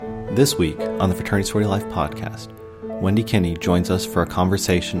This week on the Fraternity Sorority Life podcast, Wendi Kinney joins us for a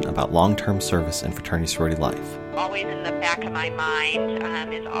conversation about long-term service in fraternity sorority life. Always in the back of my mind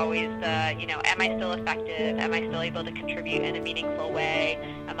is always the, am I still effective? Am I still able to contribute in a meaningful way?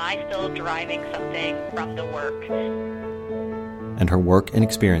 Am I still deriving something from the work? And her work and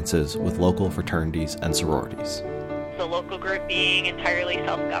experiences with local fraternities and sororities. The local group being entirely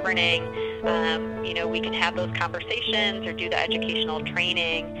self-governing, we can have those conversations or do the educational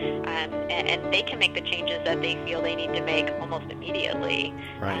training, and they can make the changes that they feel they need to make almost immediately.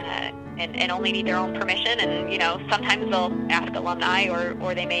 Right. And only need their own permission. And, sometimes they'll ask alumni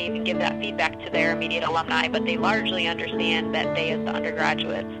or they may even give that feedback to their immediate alumni, but they largely understand that they, as the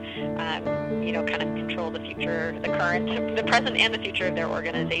undergraduates, kind of control the future, the present and the future of their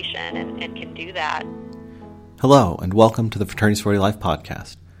organization and can do that. Hello, and welcome to the Fraternity Sorority Life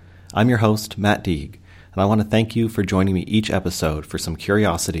podcast. I'm your host, Matt Deeg, and I want to thank you for joining me each episode for some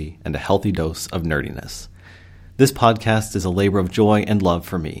curiosity and a healthy dose of nerdiness. This podcast is a labor of joy and love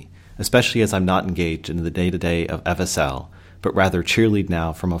for me, especially as I'm not engaged in the day-to-day of FSL, but rather cheerlead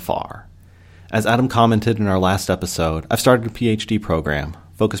now from afar. As Adam commented in our last episode, I've started a PhD program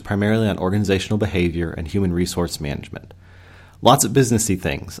focused primarily on organizational behavior and human resource management. Lots of businessy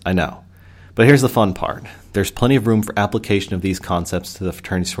things, I know. But here's the fun part. There's plenty of room for application of these concepts to the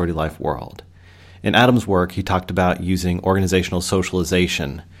fraternity sorority life world. In Adam's work, he talked about using organizational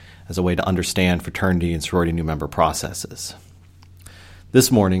socialization as a way to understand fraternity and sorority new member processes. This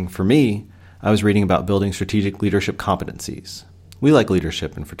morning, for me, I was reading about building strategic leadership competencies. We like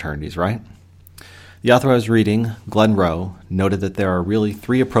leadership in fraternities, right? The author I was reading, Glenn Rowe, noted that there are really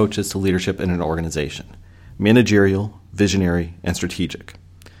three approaches to leadership in an organization: managerial, visionary, and strategic.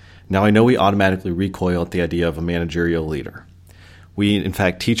 Now, I know we automatically recoil at the idea of a managerial leader. We, in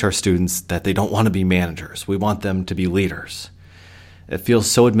fact, teach our students that they don't want to be managers. We want them to be leaders. It feels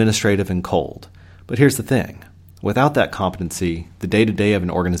so administrative and cold. But here's the thing. Without that competency, the day-to-day of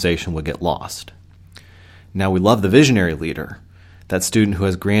an organization would get lost. Now, we love the visionary leader, that student who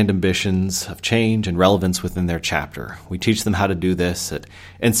has grand ambitions of change and relevance within their chapter. We teach them how to do this at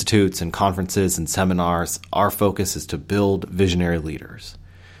institutes and conferences and seminars. Our focus is to build visionary leaders.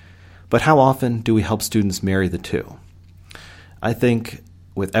 But how often do we help students marry the two? I think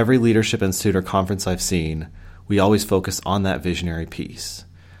with every leadership institute or conference I've seen, we always focus on that visionary piece.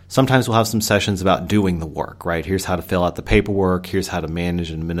 Sometimes we'll have some sessions about doing the work, right? Here's how to fill out the paperwork, here's how to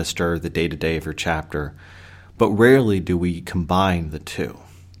manage and administer the day-to-day of your chapter. But rarely do we combine the two.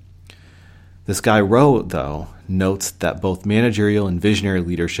 This guy Rowe, though, notes that both managerial and visionary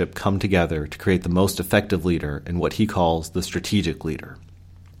leadership come together to create the most effective leader in what he calls the strategic leader.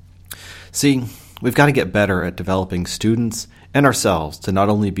 See, we've got to get better at developing students and ourselves to not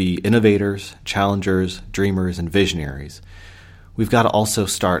only be innovators, challengers, dreamers, and visionaries. We've got to also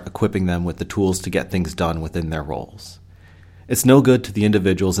start equipping them with the tools to get things done within their roles. It's no good to the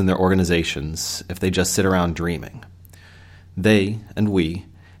individuals in their organizations if they just sit around dreaming. They, and we,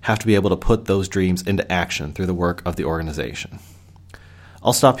 have to be able to put those dreams into action through the work of the organization.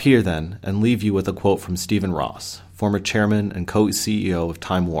 I'll stop here then and leave you with a quote from Stephen Ross, former chairman and co-CEO of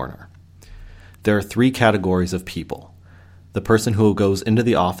Time Warner. There are three categories of people: the person who goes into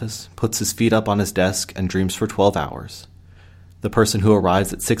the office, puts his feet up on his desk, and dreams for 12 hours. The person who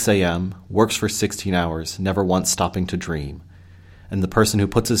arrives at 6 a.m., works for 16 hours, never once stopping to dream. And the person who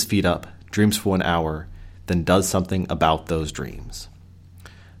puts his feet up, dreams for 1 hour, then does something about those dreams.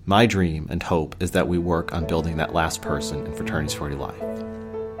 My dream and hope is that we work on building that last person in fraternity sorority life.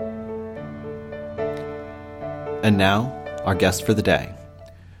 And now, our guest for the day.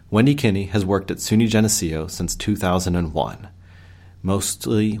 Wendi Kinney has worked at SUNY Geneseo since 2001,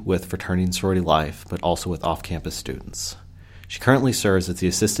 mostly with fraternity and sorority life, but also with off-campus students. She currently serves as the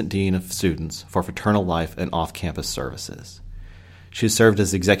Assistant Dean of Students for Fraternal Life and Off-Campus Services. She has served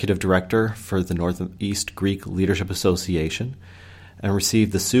as Executive Director for the Northeast Greek Leadership Association and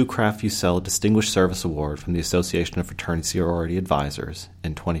received the Sue Kraft Fussell Distinguished Service Award from the Association of Fraternity Sorority Advisors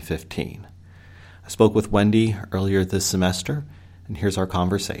in 2015. I spoke with Wendi earlier this semester, and here's our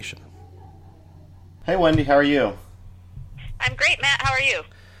conversation. Hey, Wendi, how are you? I'm great, Matt. How are you?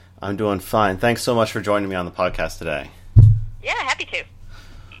 I'm doing fine. Thanks so much for joining me on the podcast today. Yeah, happy to.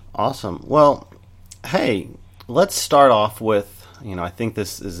 Awesome. Well, hey, let's start off with, I think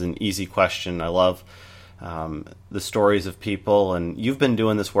this is an easy question. I love the stories of people, and you've been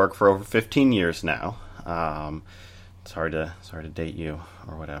doing this work for over 15 years now. It's hard to date you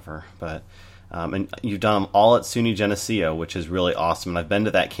or whatever, but and you've done them all at SUNY Geneseo, which is really awesome. And I've been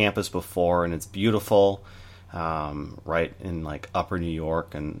to that campus before, and it's beautiful, right in like Upper New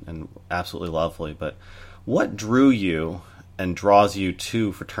York, and absolutely lovely. But what drew you and draws you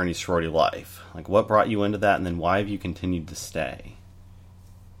to fraternity sorority life? Like, what brought you into that, and then why have you continued to stay?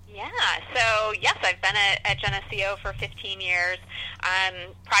 Yeah, so yes, I've been at Geneseo for 15 years.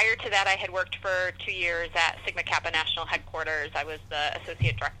 Prior to that, I had worked for 2 years at Sigma Kappa National Headquarters. I was the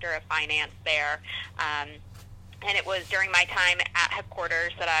Associate Director of Finance there. And it was during my time at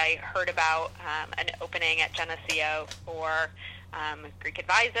headquarters that I heard about an opening at Geneseo for Greek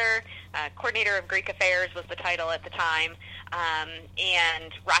advisor. Coordinator of Greek Affairs was the title at the time.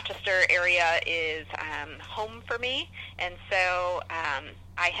 And Rochester area is home for me. And so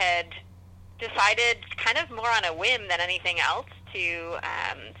I had decided, kind of more on a whim than anything else, to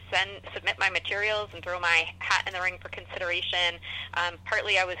submit my materials and throw my hat in the ring for consideration.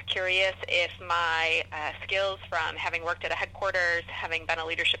 Partly I was curious if my skills from having worked at a headquarters, having been a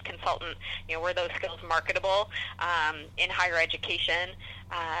leadership consultant, were those skills marketable in higher education,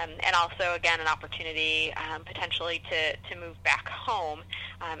 and also, again, an opportunity potentially to move back home.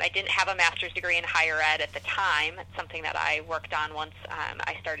 I didn't have a master's degree in higher ed at the time. It's something that I worked on once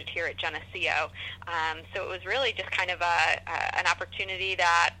I started here at Geneseo. So it was really just kind of an opportunity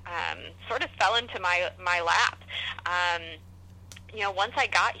that sort of fell into my lap. Once I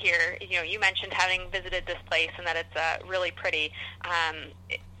got here, you mentioned having visited this place and that it's really pretty.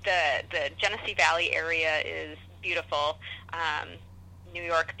 The Genesee Valley area is beautiful. New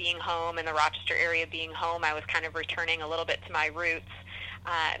York being home and the Rochester area being home, I was kind of returning a little bit to my roots.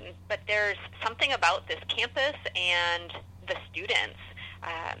 But there's something about this campus and the students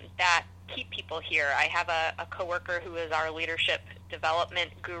that keep people here. I have a coworker who is our leadership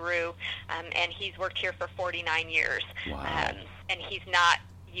development guru, and he's worked here for 49 years. Wow. And he's not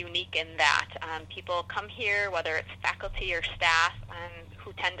unique in that. People come here, whether it's faculty or staff,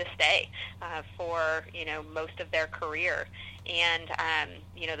 who tend to stay for most of their career. And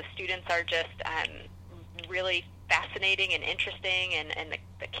the students are just really fascinating and interesting, and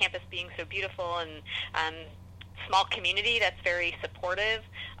the campus being so beautiful, and small community that's very supportive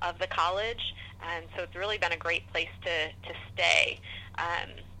of the college. And so it's really been a great place to stay.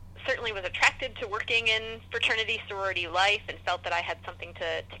 Certainly was attracted to working in fraternity sorority life and felt that I had something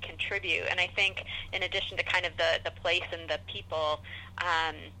to contribute. And I think in addition to kind of the place and the people,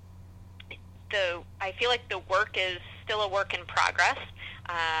 I feel like the work is still a work in progress.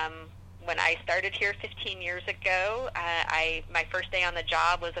 When I started here 15 years ago, my first day on the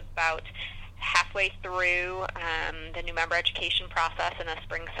job was about halfway through the new member education process in a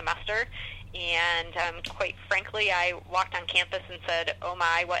spring semester. And quite frankly, I walked on campus and said, oh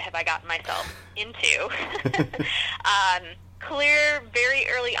my, what have I gotten myself into? Clear very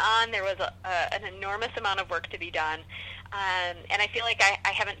early on there was an enormous amount of work to be done. And I feel like I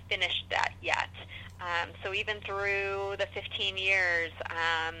haven't finished that yet. So even through the 15 years,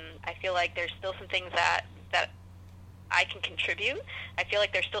 I feel like there's still some things that I can contribute. I feel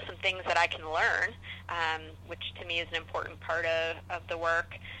like there's still some things that I can learn, which to me is an important part of the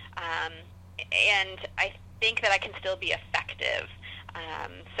work. And I think that I can still be effective.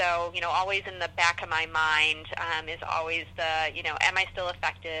 So, always in the back of my mind is always am I still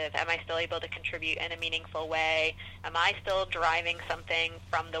effective? Am I still able to contribute in a meaningful way? Am I still driving something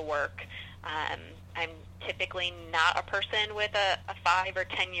from the work? I'm typically not a person with a 5 or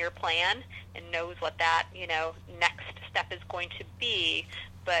 10 year plan and knows what that, next step is going to be.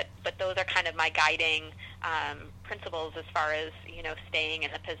 But those are kind of my guiding principles as far as staying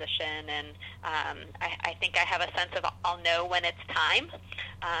in a position, and I think I have a sense of I'll know when it's time,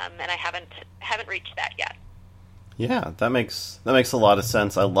 and I haven't reached that yet. Yeah, that makes a lot of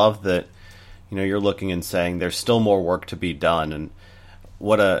sense. I love that you're looking and saying there's still more work to be done, and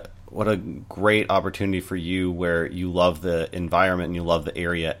what a great opportunity for you where you love the environment and you love the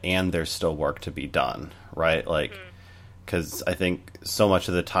area, and there's still work to be done, right? Like. Mm-hmm. Because I think so much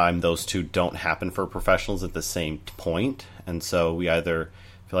of the time those two don't happen for professionals at the same point. And so we either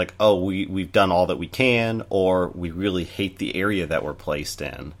feel like, oh, we've done all that we can, or we really hate the area that we're placed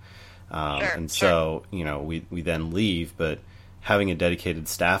in. So, we then leave. But having a dedicated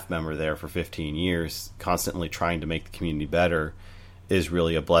staff member there for 15 years, constantly trying to make the community better, is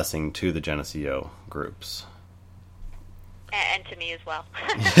really a blessing to the Geneseo groups. And to me as well.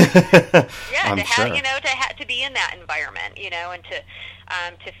 I'm sure. To be in that environment,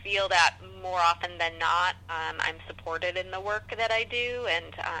 and to feel that more often than not, I'm supported in the work that I do.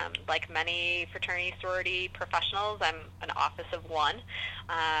 And like many fraternity sorority professionals, I'm an office of one.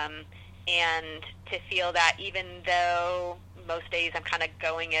 And to feel that even though most days I'm kind of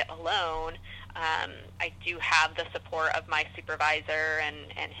going it alone, I do have the support of my supervisor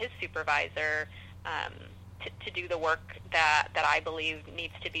and his supervisor, to do the work that I believe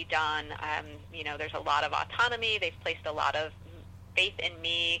needs to be done. There's a lot of autonomy. They've placed a lot of faith in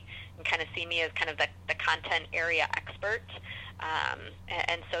me and kind of see me as kind of the content area expert.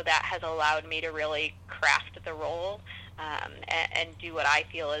 And so that has allowed me to really craft the role and do what I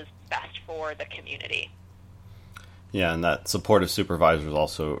feel is best for the community. Yeah, and that supportive supervisor is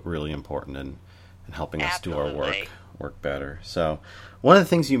also really important in helping us Absolutely. do our work better. So one of the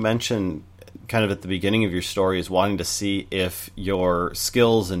things you mentioned kind of at the beginning of your story is wanting to see if your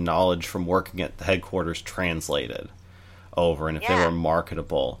skills and knowledge from working at the headquarters translated over and if they were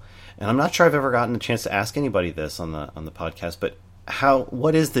marketable. And I'm not sure I've ever gotten a chance to ask anybody this on the podcast, but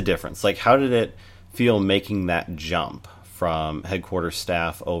what is the difference? Like, how did it feel making that jump from headquarters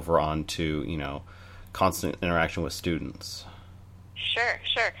staff over onto, constant interaction with students? Sure.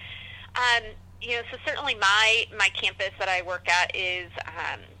 So certainly my campus that I work at is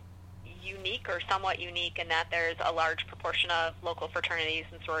unique or somewhat unique in that there's a large proportion of local fraternities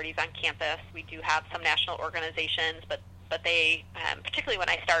and sororities on campus. We do have some national organizations, but they, particularly when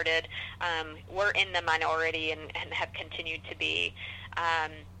I started, were in the minority and have continued to be.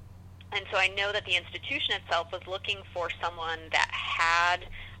 And so I know that the institution itself was looking for someone that had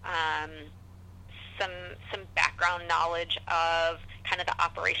some background knowledge of kind of the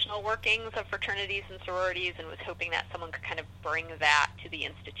operational workings of fraternities and sororities, and was hoping that someone could kind of bring that to the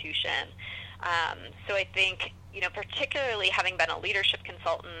institution. So I think, particularly having been a leadership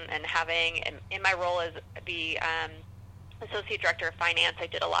consultant and having, in my role as the Associate Director of Finance, I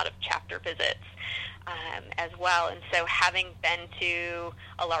did a lot of chapter visits as well. And so having been to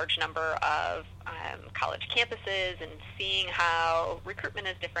a large number of college campuses and seeing how recruitment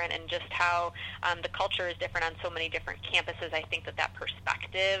is different and just how the culture is different on so many different campuses, I think that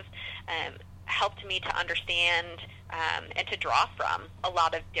perspective helped me to understand and to draw from a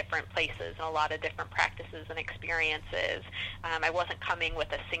lot of different places and a lot of different practices and experiences. I wasn't coming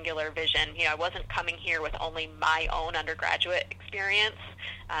with a singular vision. I wasn't coming here with only my own undergraduate experience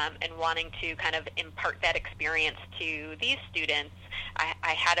and wanting to kind of impart that experience to these students.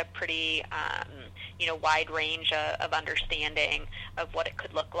 I had a pretty, wide range of understanding of what it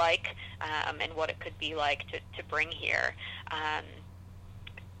could look like and what it could be like to bring here.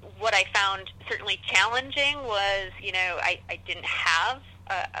 What I found certainly challenging was, I didn't have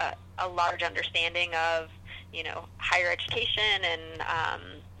a large understanding of, higher education and,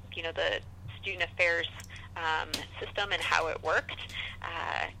 the student affairs system and how it worked.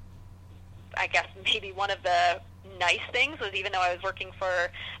 I guess maybe one of the nice things was, even though I was working for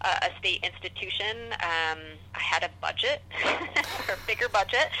a state institution, I had a budget, or a bigger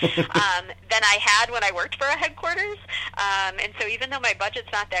budget, than I had when I worked for a headquarters. And so even though my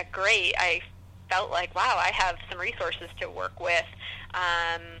budget's not that great, I felt like, wow, I have some resources to work with.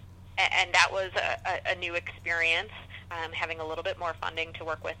 And that was a new experience, having a little bit more funding to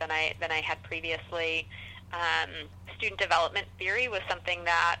work with than I had previously. Student development theory was something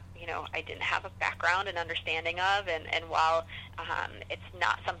that, I didn't have a background and understanding of, and while it's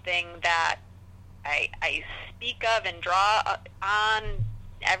not something that I speak of and draw on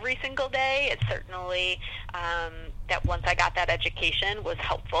every single day, it's certainly that once I got that education was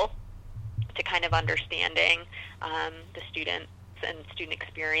helpful to kind of understanding the students and student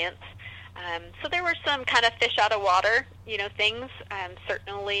experience. So there were some kind of fish out of water, things,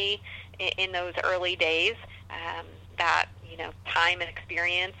 certainly in those early days, that, time and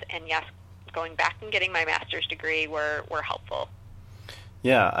experience, and yes, going back and getting my master's degree were helpful.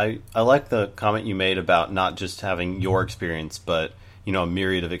 Yeah, I like the comment you made about not just having your experience, but, a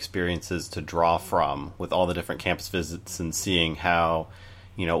myriad of experiences to draw from with all the different campus visits and seeing how,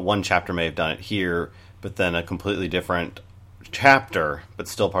 one chapter may have done it here, but then a completely different chapter, but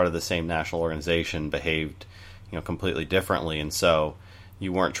still part of the same national organization, behaved, completely differently. And so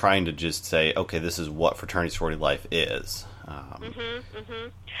you weren't trying to just say, okay, this is what fraternity sorority life is.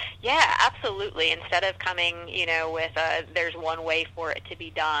 Yeah, absolutely. Instead of coming, with there's one way for it to be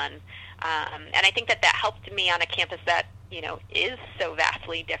done. And I think that helped me on a campus that, is so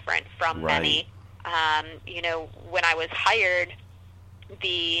vastly different from many. When I was hired,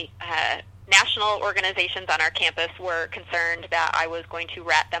 the national organizations on our campus were concerned that I was going to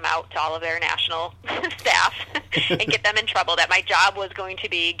rat them out to all of their national staff and get them in trouble, that my job was going to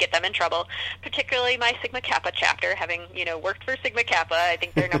be get them in trouble, particularly my Sigma Kappa chapter. Having, worked for Sigma Kappa, I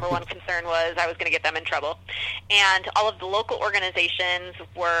think their number one concern was I was going to get them in trouble. And all of the local organizations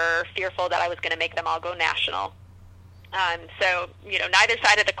were fearful that I was going to make them all go national. So, neither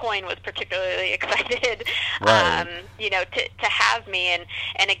side of the coin was particularly excited, to have me.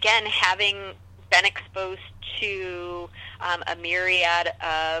 And again, having been exposed to a myriad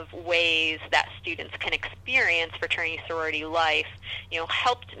of ways that students can experience fraternity sorority life,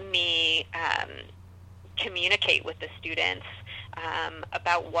 helped me communicate with the students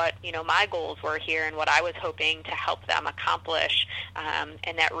about what my goals were here and what I was hoping to help them accomplish,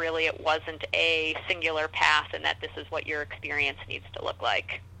 and that really it wasn't a singular path, and that this is what your experience needs to look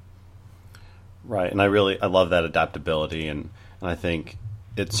like. Right, and I love that adaptability, and I think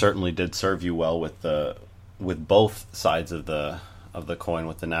it certainly did serve you well with both sides of the coin,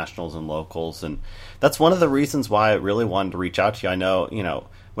 with the nationals and locals, and that's one of the reasons why I really wanted to reach out to you. I know,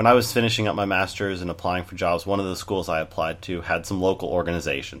 when I was finishing up my master's and applying for jobs, one of the schools I applied to had some local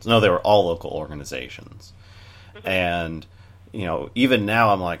organizations. No, they were all local organizations. Mm-hmm. And, even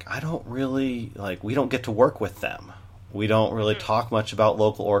now I'm like, I don't really, we don't get to work with them. We don't really talk much about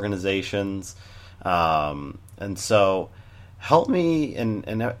local organizations. And so help me, and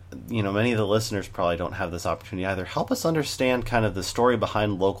many of the listeners probably don't have this opportunity either. Help us understand kind of the story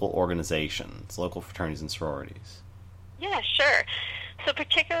behind local organizations, local fraternities and sororities. Yeah, sure. So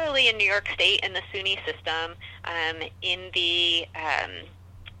particularly in New York State and the SUNY system, in the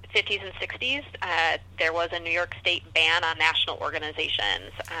 50s and 60s, there was a New York State ban on national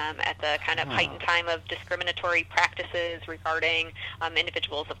organizations at the kind of heightened time of discriminatory practices regarding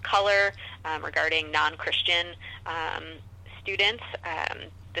individuals of color, regarding non-Christian students.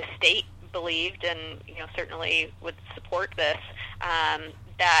 The state believed, and certainly would support this,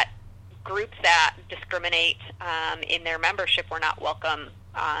 that groups that discriminate in their membership were not welcome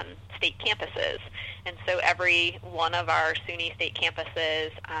on state campuses. And so every one of our SUNY state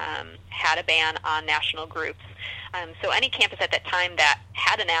campuses had a ban on national groups. So any campus at that time that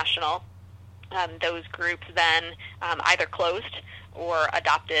had a national, those groups then either closed or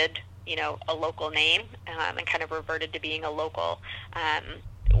adopted, a local name and kind of reverted to being a local.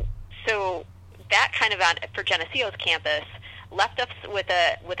 So that kind of, for Geneseo's campus, left us with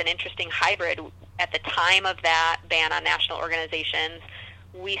an interesting hybrid. At the time of that ban on national organizations,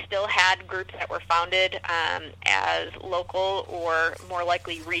 we still had groups that were founded as local or more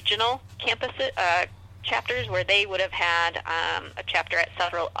likely regional campus chapters, where they would have had a chapter at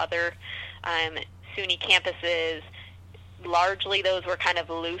several other SUNY campuses. Largely, those were kind of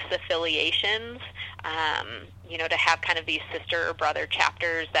loose affiliations, to have kind of these sister or brother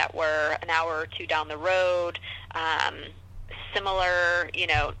chapters that were an hour or two down the road, similar,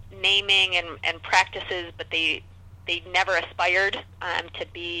 naming and practices, but they never aspired to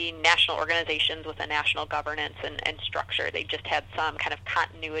be national organizations with a national governance and structure. They just had some kind of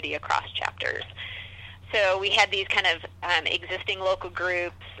continuity across chapters. So we had these kind of existing local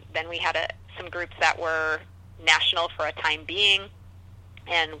groups. Then we had some groups that were national for a time being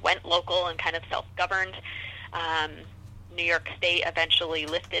and went local and kind of self-governed. New York State eventually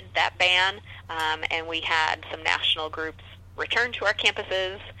lifted that ban, and we had some national groups return to our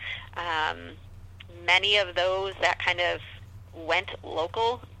campuses. Many of those that kind of went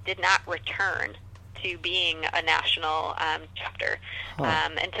local did not return to being a national chapter.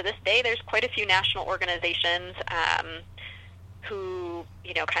 And to this day, there's quite a few national organizations who,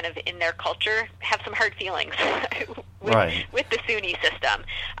 kind of in their culture have some hard feelings with the SUNY system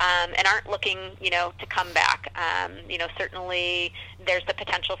and aren't looking, to come back. Certainly there's the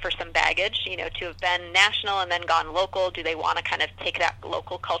potential for some baggage, to have been national and then gone local. Do they want to kind of take that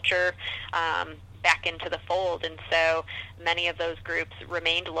local culture back into the fold? And so many of those groups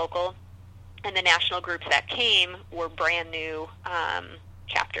remained local, and the national groups that came were brand new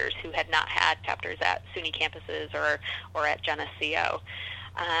chapters who had not had chapters at SUNY campuses or at Geneseo.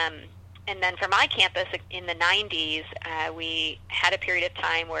 And then for my campus in the 90s, we had a period of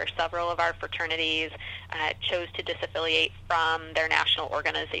time where several of our fraternities chose to disaffiliate from their national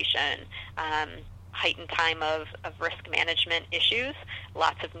organization. Heightened time of risk management issues,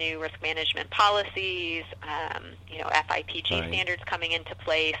 lots of new risk management policies, FIPG standards coming into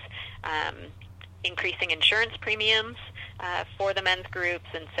place, increasing insurance premiums for the men's groups.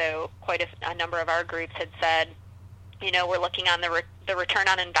 And so quite a number of our groups had said, we're looking on the return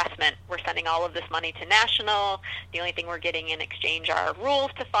on investment. We're sending all of this money to national. The only thing we're getting in exchange are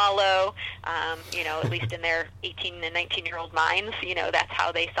rules to follow. At least in their 18 and 19-year-old minds, that's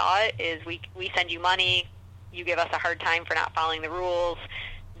how they saw it, is we send you money, you give us a hard time for not following the rules.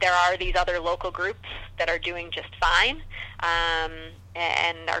 There are these other local groups that are doing just fine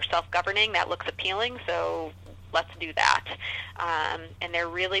and are self-governing. That looks appealing, so let's do that. And there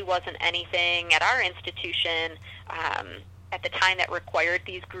really wasn't anything at our institution at the time that required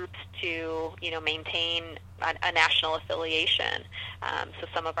these groups to, maintain a national affiliation. So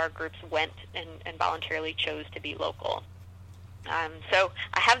some of our groups went and voluntarily chose to be local. So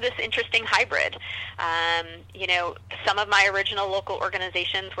I have this interesting hybrid. Some of my original local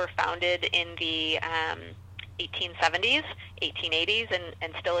organizations were founded in the 1870s, 1880s,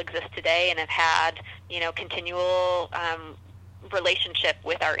 and still exist today, and have had, continual relationship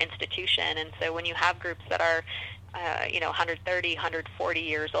with our institution. And so when you have groups that are 130, 140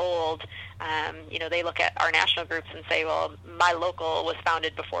 years old, they look at our national groups and say, well, my local was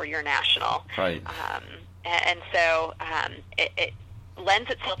founded before your national. Right. And so it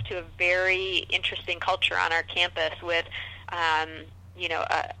lends itself to a very interesting culture on our campus with,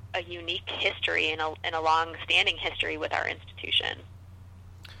 a unique history and a long-standing history with our institution.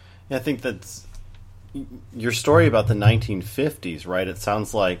 Yeah, I think that's your story about the 1950s, right? It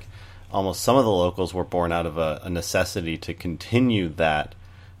sounds like almost some of the locals were born out of a necessity to continue that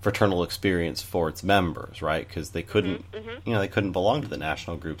fraternal experience for its members, right? Because they couldn't, they couldn't belong to the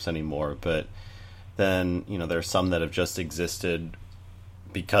national groups anymore. But then, there's some that have just existed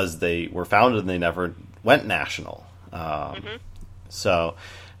because they were founded and they never went national. So,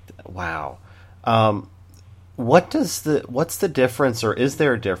 wow. What's the difference, or is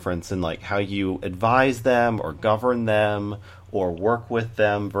there a difference in like how you advise them or govern them or work with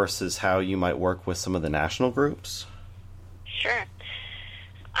them versus how you might work with some of the national groups? Sure.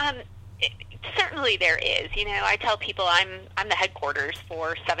 Certainly there is. I tell people I'm the headquarters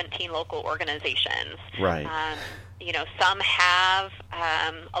for 17 local organizations. Right. Some have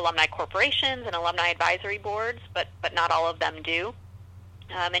alumni corporations and alumni advisory boards, but not all of them do.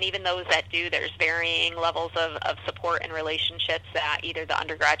 And even those that do, there's varying levels of support and relationships that either the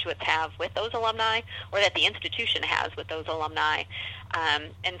undergraduates have with those alumni or that the institution has with those alumni.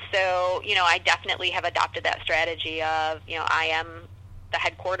 And so, I definitely have adopted that strategy of, I am the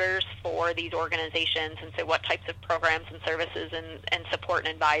headquarters for these organizations, and so what types of programs and services and support and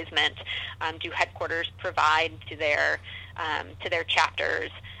advisement do headquarters provide to their chapters,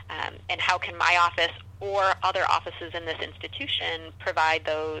 and how can my office or other offices in this institution provide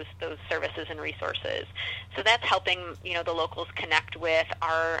those services and resources. So that's helping the locals connect with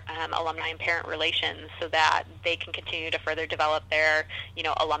our alumni and parent relations so that they can continue to further develop their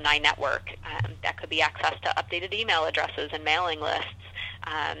alumni network. That could be access to updated email addresses and mailing lists,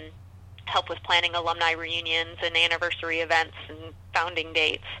 help with planning alumni reunions and anniversary events and founding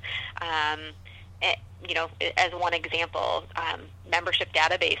dates. As one example, membership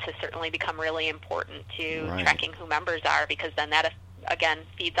database has certainly become really important to tracking who members are, because then that, again,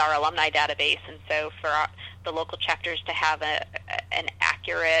 feeds our alumni database. And so for the local chapters to have an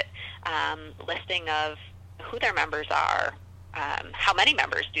accurate listing of who their members are, how many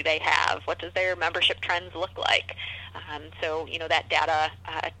members do they have, what does their membership trends look like. So, that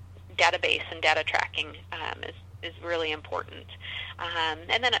database and data tracking is really important.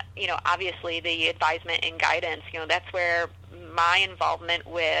 And then, obviously the advisement and guidance, that's where my involvement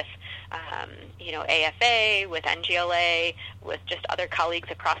with, AFA, with NGLA, with just other colleagues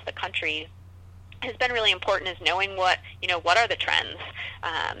across the country has been really important, is knowing what are the trends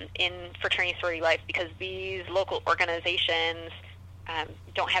in fraternity sorority life, because these local organizations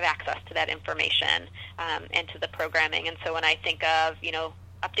don't have access to that information and to the programming. And so when I think of,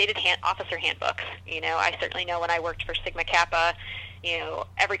 updated officer handbooks, I certainly know when I worked for Sigma Kappa,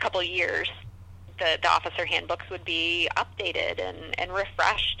 every couple of years, the officer handbooks would be updated and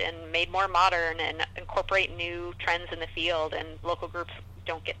refreshed and made more modern and incorporate new trends in the field, and local groups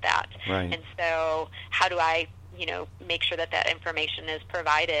don't get that. Right. And so how do I, make sure that information is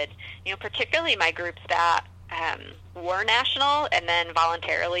provided? Particularly my groups that were national and then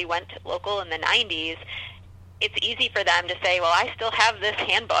voluntarily went local in the 90s, it's easy for them to say, well, I still have this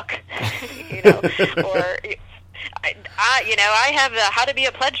handbook, or I have the How to Be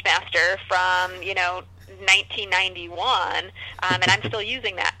a Pledge Master from, 1991, and I'm still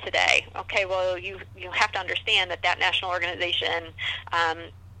using that today. Okay, well, you have to understand that national organization,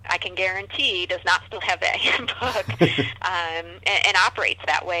 I can guarantee, does not still have that handbook and operates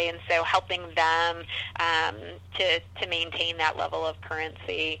that way. And so helping them to maintain that level of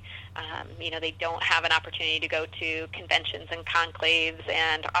currency. They don't have an opportunity to go to conventions and conclaves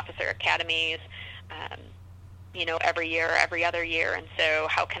and officer academies, every year, every other year. And so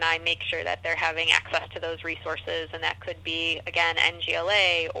how can I make sure that they're having access to those resources? And that could be, again,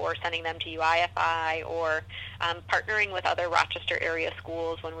 NGLA, or sending them to UIFI, or partnering with other Rochester area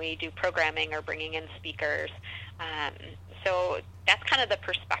schools when we do programming or bringing in speakers. So that's kind of the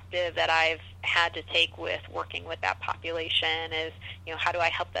perspective that I've had to take with working with that population is, how do I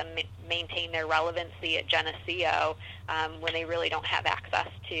help them maintain their relevancy at Geneseo when they really don't have access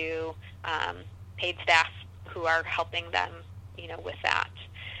to paid staff who are helping them, with that.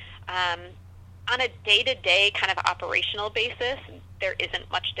 On a day-to-day kind of operational basis, there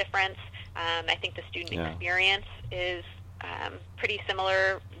isn't much difference. I think the student experience is pretty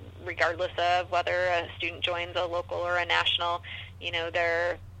similar regardless of whether a student joins a local or a national.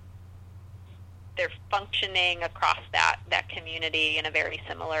 They're functioning across that community in a very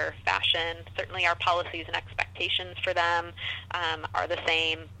similar fashion. Certainly our policies and expectations for them are the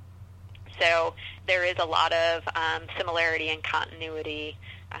same. So there is a lot of similarity and continuity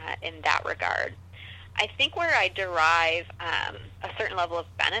in that regard. I think where I derive a certain level of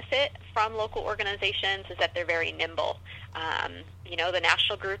benefit from local organizations is that they're very nimble. The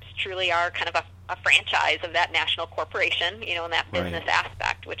national groups truly are kind of a franchise of that national corporation, in that business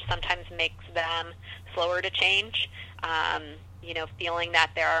aspect, which sometimes makes them slower to change, feeling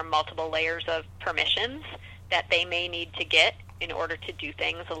that there are multiple layers of permissions that they may need to get in order to do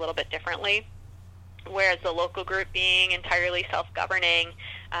things a little bit differently. Whereas the local group being entirely self-governing,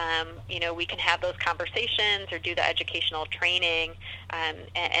 we can have those conversations or do the educational training,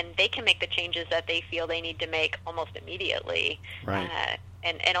 and they can make the changes that they feel they need to make almost immediately,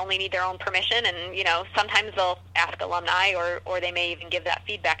 and only need their own permission. And, sometimes they'll ask alumni or they may even give that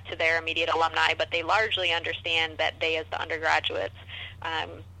feedback to their immediate alumni, but they largely understand that they, as the undergraduates,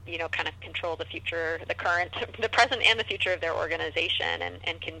 kind of control the future, the present and the future of their organization,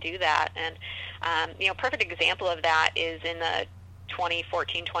 and can do that. And, perfect example of that is in the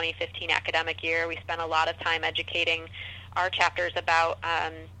 2014-2015 academic year, we spent a lot of time educating our chapters about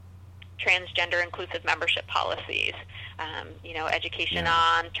transgender inclusive membership policies, education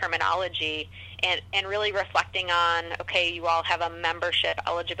on terminology, and really reflecting on, okay, you all have a membership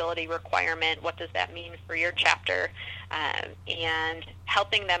eligibility requirement. What does that mean for your chapter? And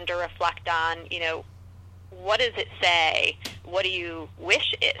helping them to reflect on, what does it say? What do you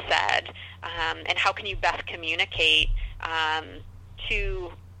wish it said? And how can you best communicate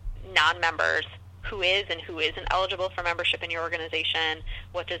to non-members who is and who isn't eligible for membership in your organization?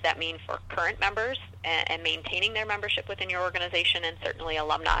 What does that mean for current members and maintaining their membership within your organization, and certainly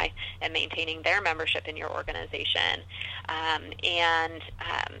alumni and maintaining their membership in your organization?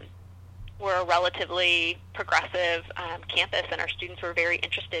 We're a relatively progressive campus, and our students were very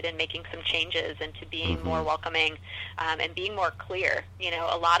interested in making some changes and to being more welcoming and being more clear.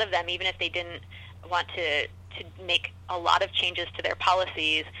 A lot of them, even if they didn't want to make a lot of changes to their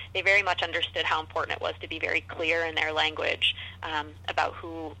policies, they very much understood how important it was to be very clear in their language about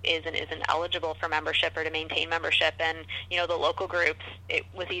who is and isn't eligible for membership or to maintain membership. And, the local groups, it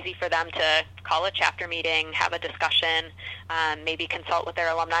was easy for them to call a chapter meeting, have a discussion, maybe consult with their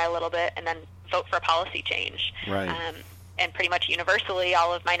alumni a little bit, and then vote for a policy change. And pretty much universally,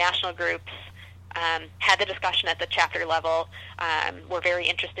 all of my national groups had the discussion at the chapter level, were very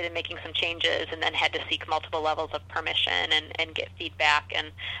interested in making some changes, and then had to seek multiple levels of permission and get feedback.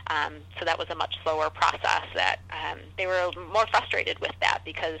 And so that was a much slower process. That they were more frustrated with that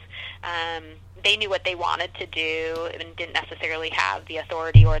because they knew what they wanted to do and didn't necessarily have the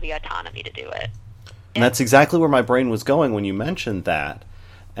authority or the autonomy to do it. And that's exactly where my brain was going when you mentioned that.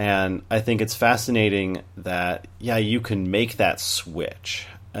 And I think it's fascinating that, you can make that switch.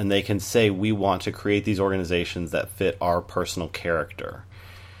 And they can say, we want to create these organizations that fit our personal character.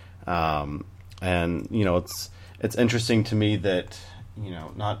 And, it's interesting to me that,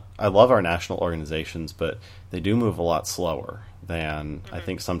 I love our national organizations, but they do move a lot slower than I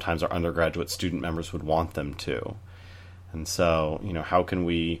think sometimes our undergraduate student members would want them to. And so, how can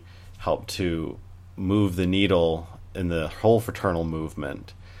we help to move the needle in the whole fraternal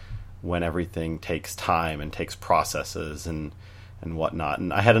movement when everything takes time and takes processes and whatnot?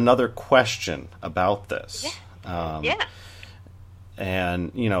 And I had another question about this. And,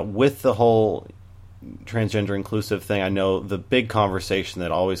 with the whole transgender inclusive thing, I know the big conversation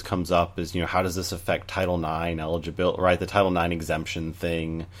that always comes up is, how does this affect Title IX eligibility, right? The Title IX exemption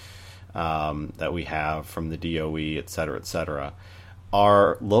thing that we have from the DOE, et cetera, et cetera.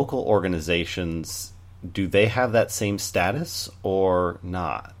 Are local organizations, do they have that same status or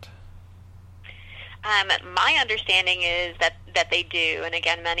not? My understanding is that they do, and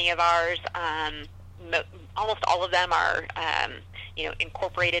again, many of ours, almost all of them are,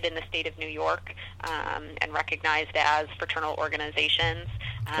 incorporated in the state of New York and recognized as fraternal organizations.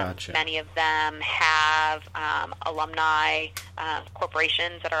 Gotcha. Many of them have alumni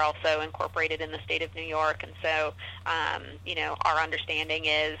corporations that are also incorporated in the state of New York, and so, our understanding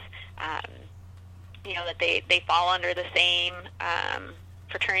is, that they fall under the same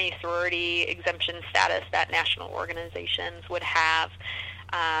fraternity sorority exemption status that national organizations would have,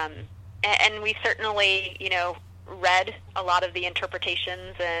 and we certainly read a lot of the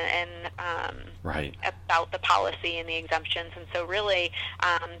interpretations and Right. about the policy and the exemptions. And so really,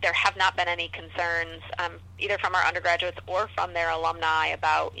 there have not been any concerns either from our undergraduates or from their alumni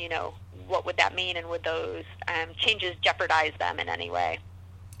about, what would that mean, and would those changes jeopardize them in any way?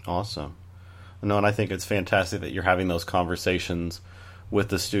 Awesome. No, and I think it's fantastic that you're having those conversations with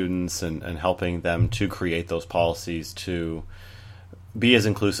the students and helping them to create those policies to be as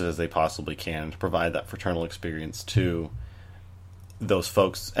inclusive as they possibly can, to provide that fraternal experience to those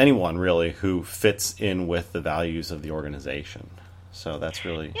folks, anyone really, who fits in with the values of the organization. So that's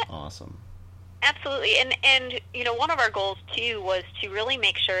really awesome. Absolutely. And one of our goals, too, was to really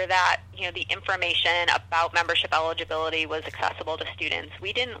make sure that, the information about membership eligibility was accessible to students.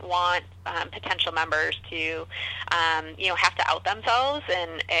 We didn't want potential members to, have to out themselves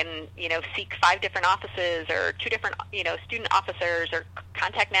and seek 5 different offices or 2 different, student officers or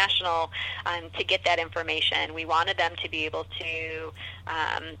contact national to get that information. We wanted them to be able to,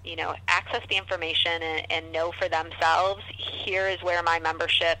 access the information and know for themselves, here is where my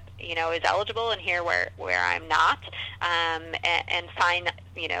membership, is eligible, and here where I'm not, and sign,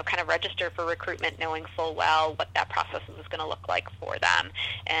 kind of register for recruitment, knowing full well what that process is going to look like for them.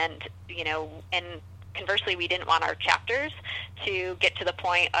 And, and conversely, we didn't want our chapters to get to the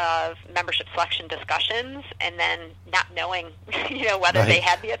point of membership selection discussions and then not knowing, whether they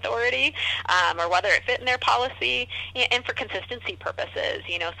had the authority or whether it fit in their policy, and for consistency purposes,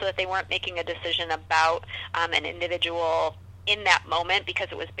 so that they weren't making a decision about an individual in that moment because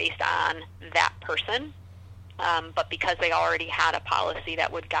it was based on that person, but because they already had a policy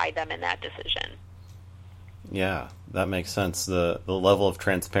that would guide them in that decision. Yeah, that makes sense. The level of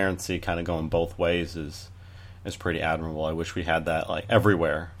transparency kind of going both ways is pretty admirable. I wish we had that like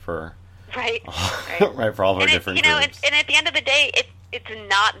everywhere for right for all of our different groups. And at the end of the day, it's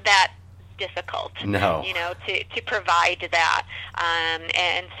not that difficult. No. To provide that.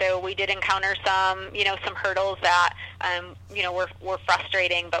 And so we did encounter some hurdles that were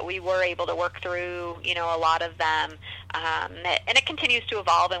frustrating, but we were able to work through a lot of them. And it continues to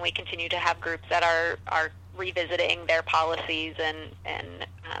evolve, and we continue to have groups that are revisiting their policies and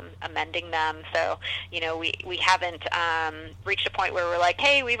amending them. So, we haven't reached a point where we're like,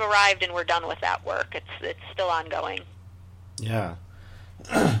 hey, we've arrived and we're done with that work. It's still ongoing. Yeah.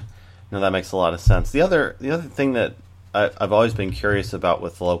 No, that makes a lot of sense. The other thing that I've always been curious about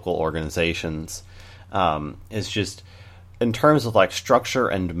with local organizations is just in terms of like structure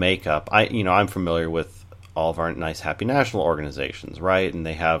and makeup. I'm familiar with all of our nice Happy National organizations, right? And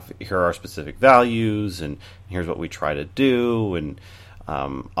they have, here are our specific values, and here's what we try to do, and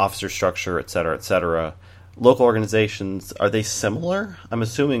officer structure, et cetera, et cetera. Local organizations, are they similar? I'm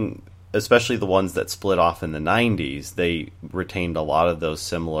assuming, especially the ones that split off in the 90s, they retained a lot of those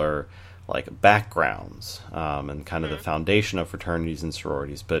similar like backgrounds and kind of the foundation of fraternities and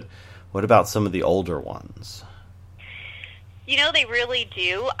sororities. But what about some of the older ones? They really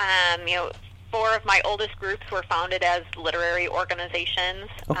do. 4 of my oldest groups were founded as literary organizations,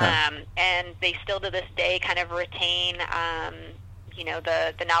 and they still to this day kind of retain,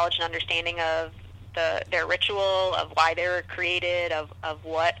 the knowledge and understanding of their ritual, of why they were created, of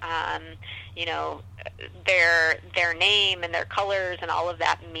what, their name and their colors and all of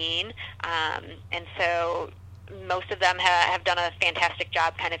that mean. And so most of them have done a fantastic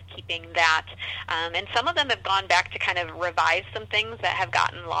job kind of keeping that. And some of them have gone back to kind of revise some things that have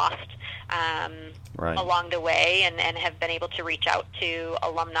gotten lost along the way, and have been able to reach out to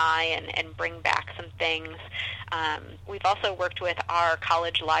alumni and bring back some things. We've also worked with our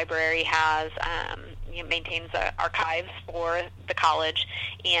college library maintains archives for the college,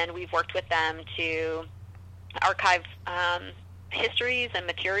 and we've worked with them to archive histories and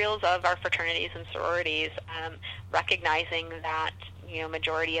materials of our fraternities and sororities, recognizing that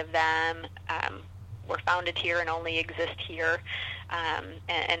majority of them were founded here and only exist here,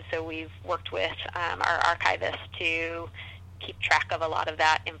 and so we've worked with our archivists to keep track of a lot of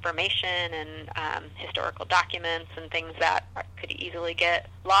that information and historical documents and things that could easily get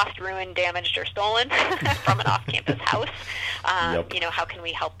lost, ruined, damaged, or stolen from an off-campus house. How can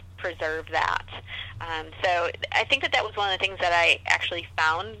we help preserve that? So I think that was one of the things that I actually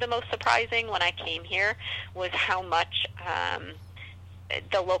found the most surprising when I came here, was how much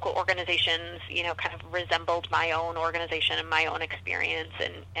the local organizations, kind of resembled my own organization and my own experience,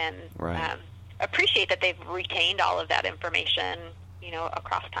 and appreciate that they've retained all of that information,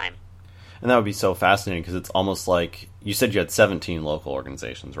 across time. And that would be so fascinating, because it's almost like, you said you had 17 local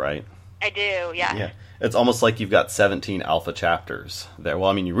organizations, right? I do, yeah. Yeah. It's almost like you've got 17 alpha chapters there. Well,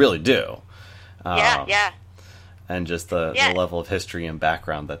 I mean, you really do. Yeah. And just the level of history and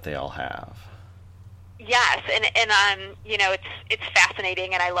background that they all have. Yes, and it's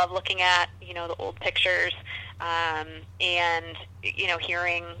fascinating, and I love looking at the old pictures, and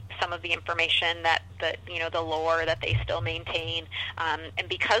hearing some of the information that the lore that they still maintain, and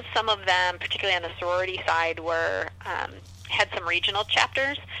because some of them, particularly on the sorority side, had some regional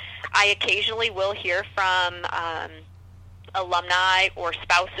chapters, I occasionally will hear from alumni or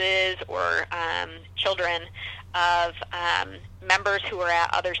spouses or children of members who are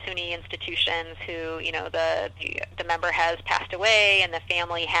at other SUNY institutions who, the member has passed away and the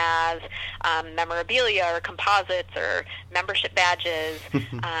family has memorabilia or composites or membership badges.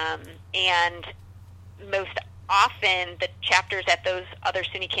 And most often the chapters at those other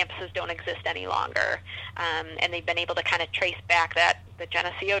SUNY campuses don't exist any longer. And they've been able to kind of trace back that the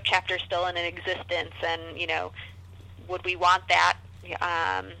Geneseo chapter is still in existence, and, would we want that?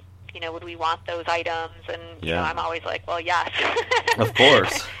 Would we want those items? And I'm always like, well, yes, of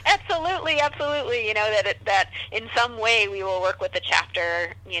course, absolutely. That in some way we will work with the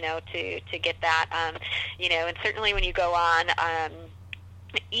chapter, to get that. And certainly when you go on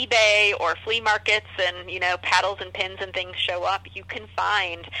eBay or flea markets and paddles and pins and things show up, you can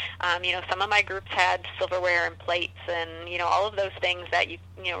find some of my groups had silverware and plates and all of those things that you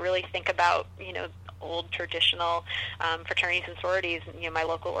really think about old traditional fraternities and sororities. My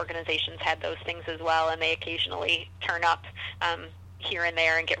local organizations had those things as well, and they occasionally turn up here and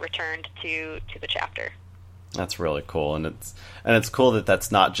there and get returned to the chapter. That's really cool, and it's cool that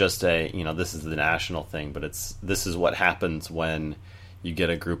that's not just a this is the national thing, but this is what happens when you get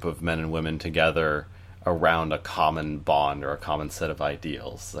a group of men and women together around a common bond or a common set of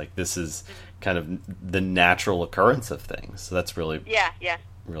ideals. Like, this is kind of the natural occurrence of things. So that's really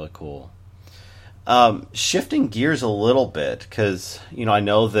really cool. Shifting gears a little bit, because I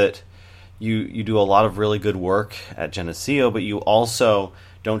know that you do a lot of really good work at Geneseo, but you also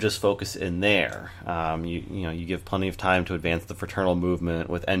don't just focus in there. You give plenty of time to advance the fraternal movement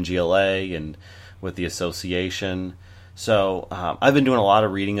with NGLA and with the association. So I've been doing a lot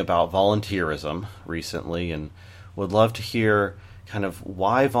of reading about volunteerism recently, and would love to hear kind of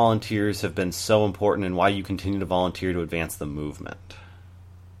why volunteers have been so important and why you continue to volunteer to advance the movement.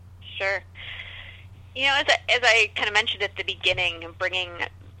 Sure. As I kind of mentioned at the beginning, bringing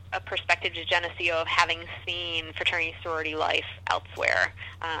a perspective to Geneseo of having seen fraternity sorority life elsewhere,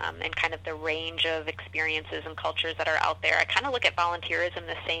 and kind of the range of experiences and cultures that are out there, I kind of look at volunteerism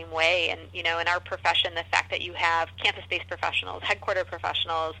the same way. And in our profession, the fact that you have campus-based professionals, headquarter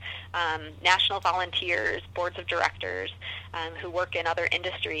professionals, national volunteers, boards of directors who work in other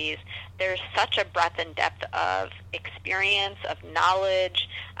industries, there's such a breadth and depth of experience, of knowledge,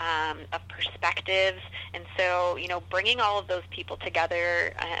 of perspectives. And so, bringing all of those people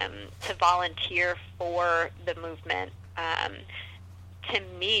together to volunteer for the movement, to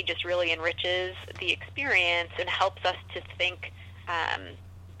me, just really enriches the experience and helps us to think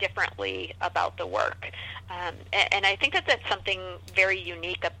differently about the work. And I think that that's something very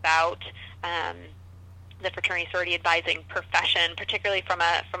unique about the fraternity sorority advising profession, particularly from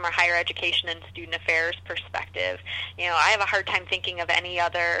a higher education and student affairs perspective. I have a hard time thinking of any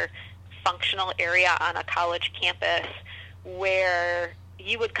other functional area on a college campus where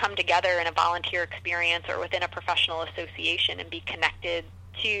you would come together in a volunteer experience or within a professional association and be connected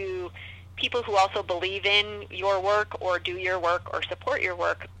to people who also believe in your work or do your work or support your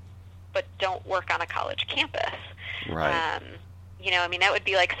work, but don't work on a college campus. Right. That would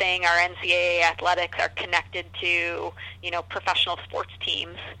be like saying our NCAA athletics are connected to, professional sports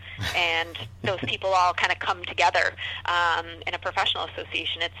teams, and those people all kind of come together in a professional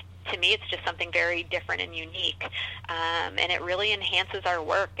association. To me, it's just something very different and unique, and it really enhances our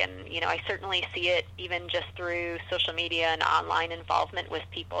work. And, I certainly see it even just through social media and online involvement with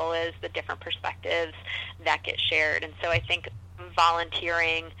people as the different perspectives that get shared. And so I think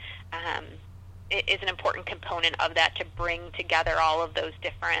volunteering is an important component of that, to bring together all of those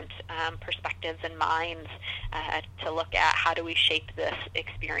different perspectives and minds to look at how do we shape this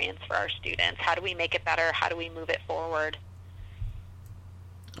experience for our students? How do we make it better? How do we move it forward?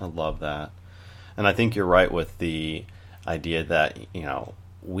 I love that. And I think you're right with the idea that,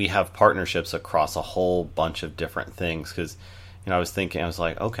 we have partnerships across a whole bunch of different things. Because, I was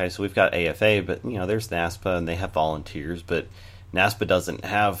like, okay, so we've got AFA, but, there's NASPA and they have volunteers, but NASPA doesn't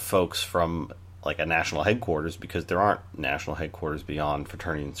have folks from like a national headquarters, because there aren't national headquarters beyond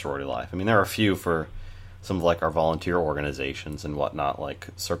fraternity and sorority life. I mean, there are a few for some of like our volunteer organizations and whatnot, like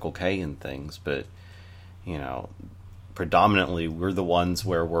Circle K and things, but, predominantly we're the ones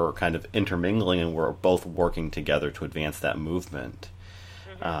where we're kind of intermingling and we're both working together to advance that movement.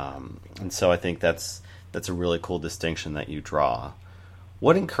 Mm-hmm. And so I think that's a really cool distinction that you draw.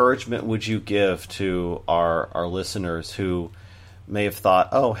 what encouragement would you give to our listeners who may have thought,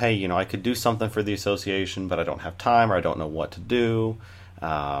 oh, hey, you know, I could do something for the association, but I don't have time or I don't know what to do? You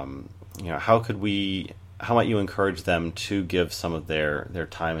know, how might you encourage them to give some of their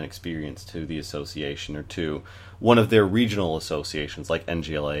time and experience to the association or to one of their regional associations like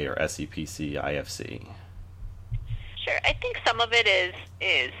NGLA or SEPC, IFC? Sure. I think some of it is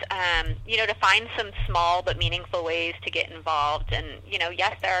you know, to find some small but meaningful ways to get involved. And, you know,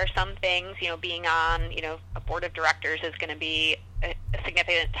 yes, there are some things, you know, being on, you know, a board of directors is going to be a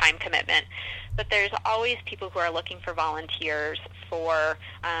significant time commitment. But there's always people who are looking for volunteers for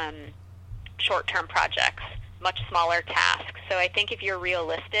short-term projects, much smaller tasks. So I think if you're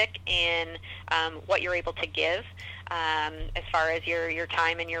realistic in what you're able to give as far as your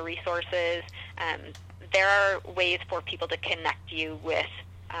time and your resources, there are ways for people to connect you with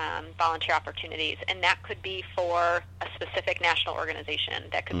volunteer opportunities, and that could be for a specific national organization,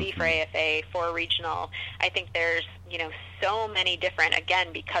 that could be for AFA, for regional. I think there's, you know, so many different, again,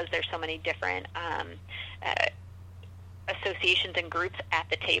 because there's so many different associations and groups at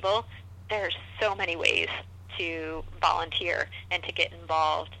the table, there's so many ways to volunteer and to get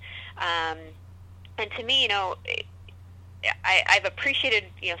involved. And to me, you know, I've appreciated,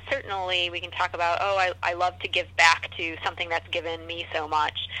 you know, certainly we can talk about, I love to give back to something that's given me so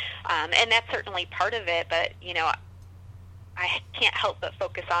much. And that's certainly part of it, but, you know, I can't help but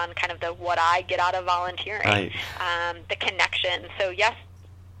focus on kind of what I get out of volunteering, right. The connection. So yes,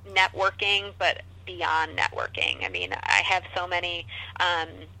 networking, but beyond networking. I mean, I have so many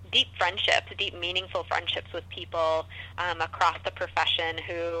deep friendships, deep meaningful friendships with people across the profession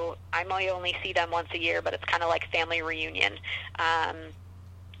who I might only see them once a year, but it's kind of like family reunion.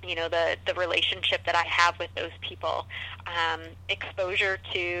 You know, the relationship that I have with those people, exposure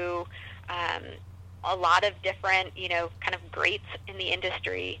to a lot of different, you know, kind of greats in the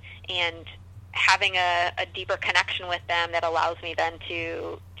industry, and having a deeper connection with them that allows me then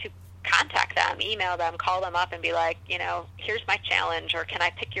to contact them, email them, call them up and be like, you know, here's my challenge, or can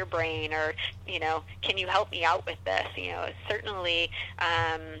I pick your brain, or, you know, can you help me out with this? You know, certainly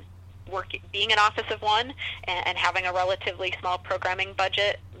being an office of one and having a relatively small programming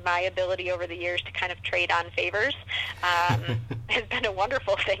budget, my ability over the years to kind of trade on favors has been a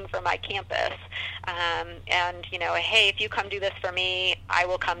wonderful thing for my campus. And, you know, hey, if you come do this for me, I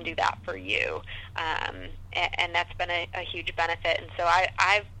will come do that for you. And that's been a huge benefit. And so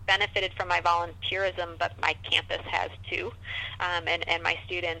I've benefited from my volunteerism, but my campus has too, and my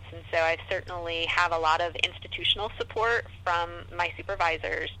students. And so I certainly have a lot of institutional support from my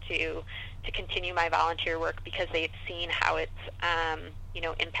supervisors to continue my volunteer work, because they've seen how it's you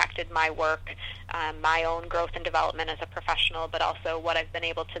know, impacted my work, my own growth and development as a professional, but also what I've been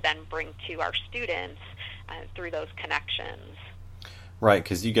able to then bring to our students through those connections. Right,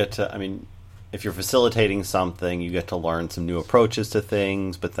 because you get to, I mean, if you're facilitating something, you get to learn some new approaches to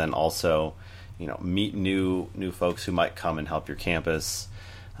things, but then also, you know, meet new folks who might come and help your campus.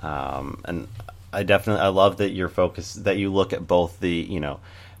 And I love that your focus, that you look at both the, you know,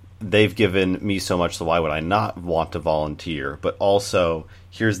 they've given me so much, so why would I not want to volunteer? But also,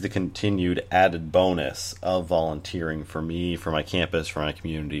 here's the continued added bonus of volunteering for me, for my campus, for my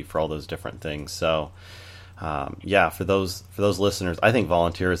community, for all those different things. So, yeah, for those listeners, I think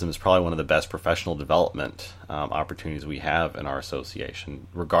volunteerism is probably one of the best professional development opportunities we have in our association,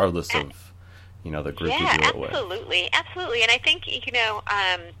 regardless of, you know, the group you do it with. Absolutely. And I think, you know,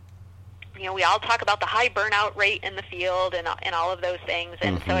 we all talk about the high burnout rate in the field and all of those things.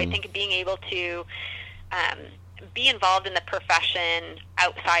 And so I think being able to be involved in the profession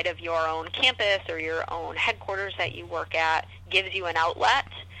outside of your own campus or your own headquarters that you work at gives you an outlet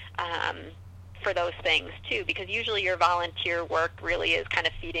for those things too, because usually your volunteer work really is kind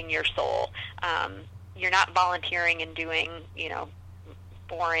of feeding your soul. You're not volunteering and doing, you know,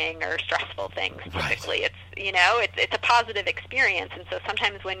 boring or stressful things typically. Right. It's, you know, it's a positive experience. And so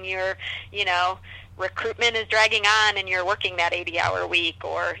sometimes when you're, you know, recruitment is dragging on and you're working that 80-hour week,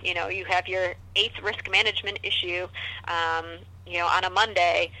 or, you know, you have your 8th risk management issue, you know, on a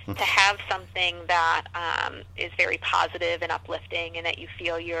Monday, to have something that is very positive and uplifting, and that you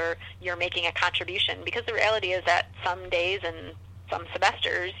feel you're making a contribution. Because the reality is that some days and some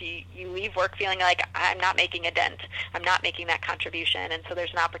semesters, you leave work feeling like, I'm not making a dent. I'm not making that contribution. And so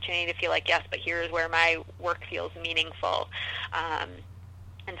there's an opportunity to feel like, yes, but here's where my work feels meaningful.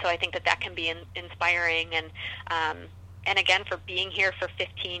 And so I think that can be inspiring. And again, for being here for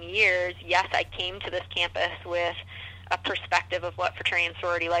 15 years, yes, I came to this campus with a perspective of what fraternity and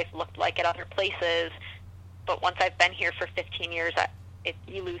sorority life looked like at other places. But once I've been here for 15 years,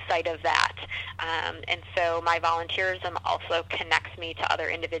 you lose sight of that. And so my volunteerism also connects me to other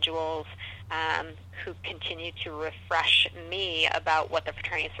individuals who continue to refresh me about what the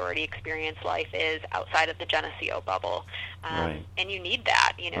fraternity and sorority experience life is outside of the Geneseo bubble. Right. And you need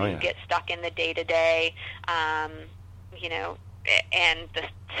that. You Oh, yeah. You get stuck in the day-to-day, and the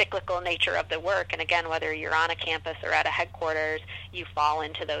cyclical nature of the work. And again, whether you're on a campus or at a headquarters, you fall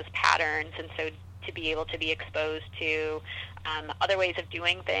into those patterns. And so to be able to be exposed to other ways of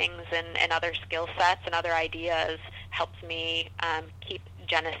doing things and other skill sets and other ideas helps me keep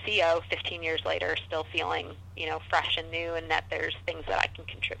Geneseo 15 years later still feeling, fresh and new, and that there's things that I can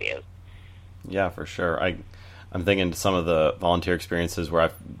contribute. Yeah, for sure. I'm thinking to some of the volunteer experiences where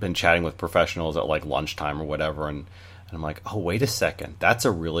I've been chatting with professionals at like lunchtime or whatever, and I'm like, oh, wait a second, that's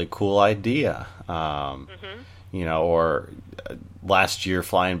a really cool idea. Or last year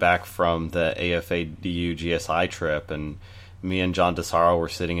flying back from the AFADU GSI trip, and me and John DeSaro were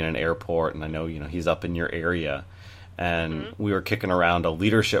sitting in an airport, and I know, he's up in your area, and we were kicking around a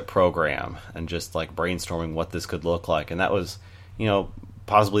leadership program and just like brainstorming what this could look like. And that was,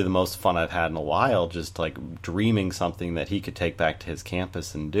 possibly the most fun I've had in a while, just like dreaming something that he could take back to his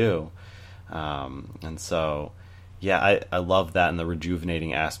campus and do. And so, yeah, I love that and the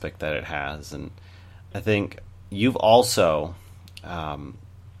rejuvenating aspect that it has. And I think you've also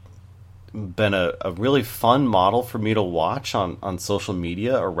been a really fun model for me to watch on social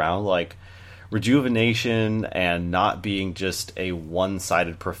media around like rejuvenation and not being just a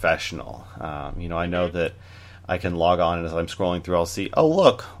one-sided professional. I know that I can log on, and as I'm scrolling through, I'll see, oh,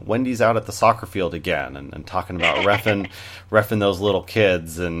 look, Wendy's out at the soccer field again and talking about reffing those little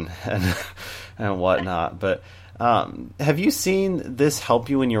kids and whatnot. But have you seen this help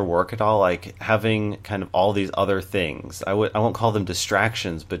you in your work at all? Like having kind of all these other things, I won't call them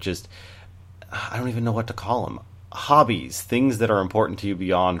distractions, but just, I don't even know what to call them. Hobbies, things that are important to you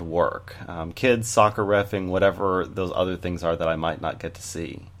beyond work. Kids, soccer, reffing, whatever those other things are that I might not get to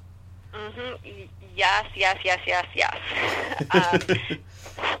see. Yes.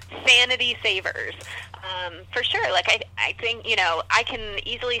 Sanity savers. For sure. Like I think, I can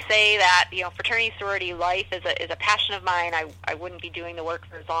easily say that, fraternity sorority life is a passion of mine. I wouldn't be doing the work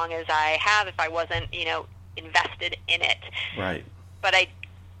for as long as I have if I wasn't, invested in it. Right. But I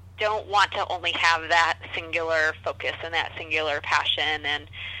don't want to only have that singular focus and that singular passion.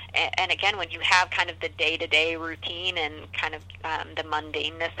 And again, when you have kind of the day-to-day routine and kind of the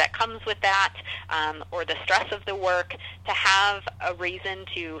mundaneness that comes with that, or the stress of the work, to have a reason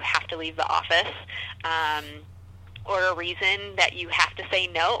to have to leave the office, or a reason that you have to say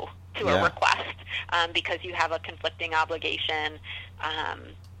no to a request because you have a conflicting obligation.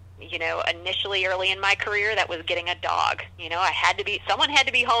 Initially early in my career, that was getting a dog. Someone had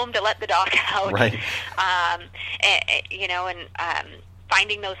to be home to let the dog out. Right.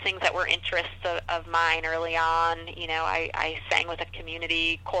 Finding those things that were interests of mine early on. I sang with a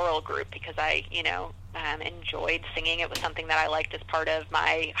community choral group because I, enjoyed singing. It was something that I liked as part of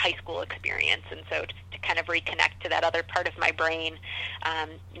my high school experience. And so to kind of reconnect to that other part of my brain,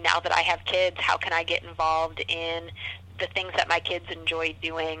 now that I have kids, how can I get involved in the things that my kids enjoy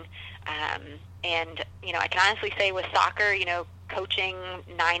doing? I can honestly say with soccer, coaching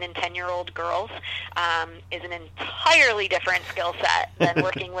 9 and 10-year-old girls is an entirely different skill set than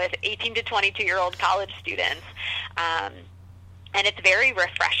working with 18 to 22-year-old college students. And it's very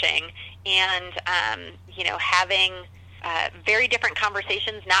refreshing. And, having very different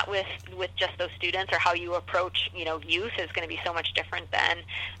conversations, not with just those students, or how you approach, youth is going to be so much different than,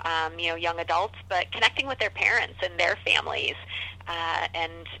 young adults, but connecting with their parents and their families,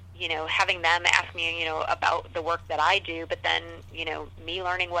 and, having them ask me, about the work that I do, but then, me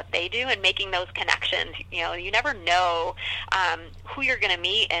learning what they do and making those connections. You never know who you're going to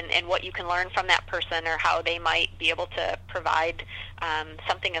meet and what you can learn from that person, or how they might be able to provide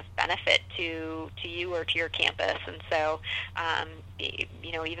something of benefit to you or to your campus. And so,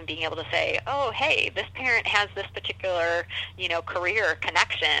 even being able to say, oh, hey, this parent has this particular, career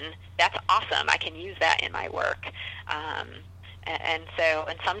connection, that's awesome. I can use that in my work. And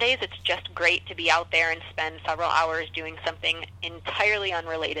some days it's just great to be out there and spend several hours doing something entirely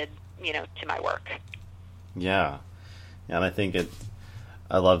unrelated, to my work. Yeah. And I think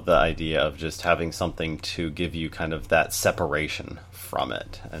I love the idea of just having something to give you kind of that separation from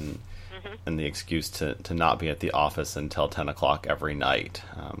it, and the excuse to not be at the office until 10 o'clock every night,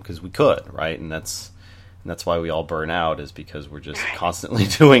 because we could, right? And that's why we all burn out, is because we're just constantly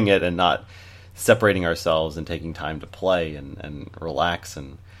doing it and not separating ourselves and taking time to play and relax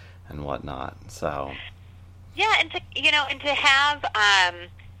and whatnot. So yeah, and to have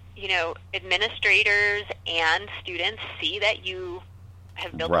administrators and students see that you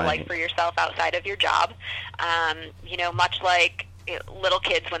have built Right. a life for yourself outside of your job. Much like little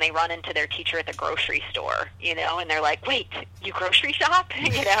kids when they run into their teacher at the grocery store, and they're like, wait, you grocery shop?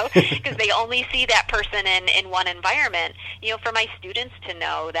 Because they only see that person in one environment. For my students to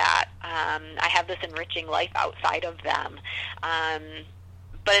know that I have this enriching life outside of them.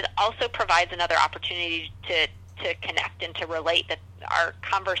 But it also provides another opportunity to connect and to relate, that our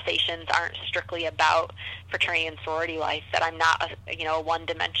conversations aren't strictly about fraternity and sorority life, that I'm not a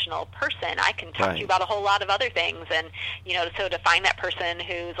one-dimensional person. I can talk to you about a whole lot of other things. And, so to find that person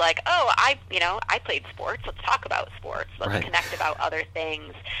who's like, oh, I played sports. Let's talk about sports. Let's connect about other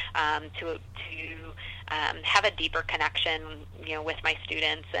things, to have a deeper connection, with my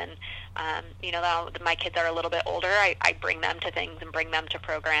students. And, now that my kids are a little bit older, I bring them to things and bring them to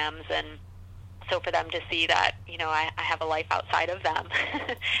programs. And so for them to see that, I have a life outside of them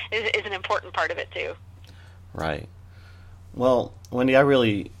is an important part of it too. Right. Well, Wendi, I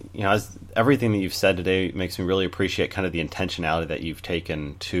really, everything that you've said today makes me really appreciate kind of the intentionality that you've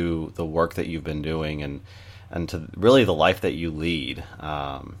taken to the work that you've been doing and to really the life that you lead.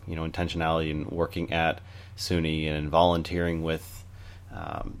 Intentionality in working at SUNY and volunteering with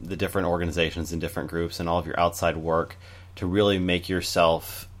the different organizations and different groups and all of your outside work to really make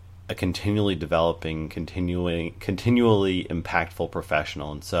yourself a continually developing, continually impactful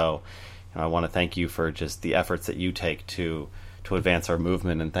professional. And so I want to thank you for just the efforts that you take to advance our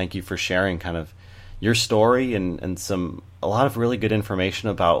movement, and thank you for sharing kind of your story and a lot of really good information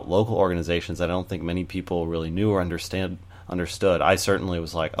about local organizations that I don't think many people really knew or understood. I certainly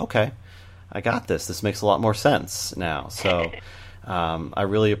was like, okay, I got this. This makes a lot more sense now. So I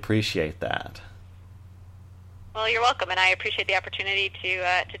really appreciate that. Well, you're welcome, and I appreciate the opportunity to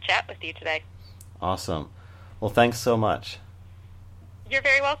chat with you today. Awesome. Well, thanks so much. You're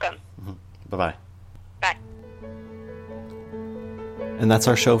very welcome. Mm-hmm. Bye-bye. Bye. And that's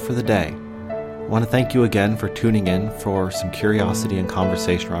our show for the day. I want to thank you again for tuning in for some curiosity and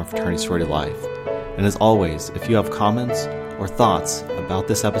conversation around fraternity sorority life. And as always, if you have comments or thoughts about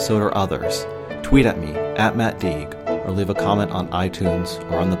this episode or others, tweet at me @MattDeeg or leave a comment on iTunes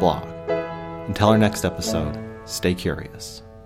or on the blog. Until our next episode, stay curious.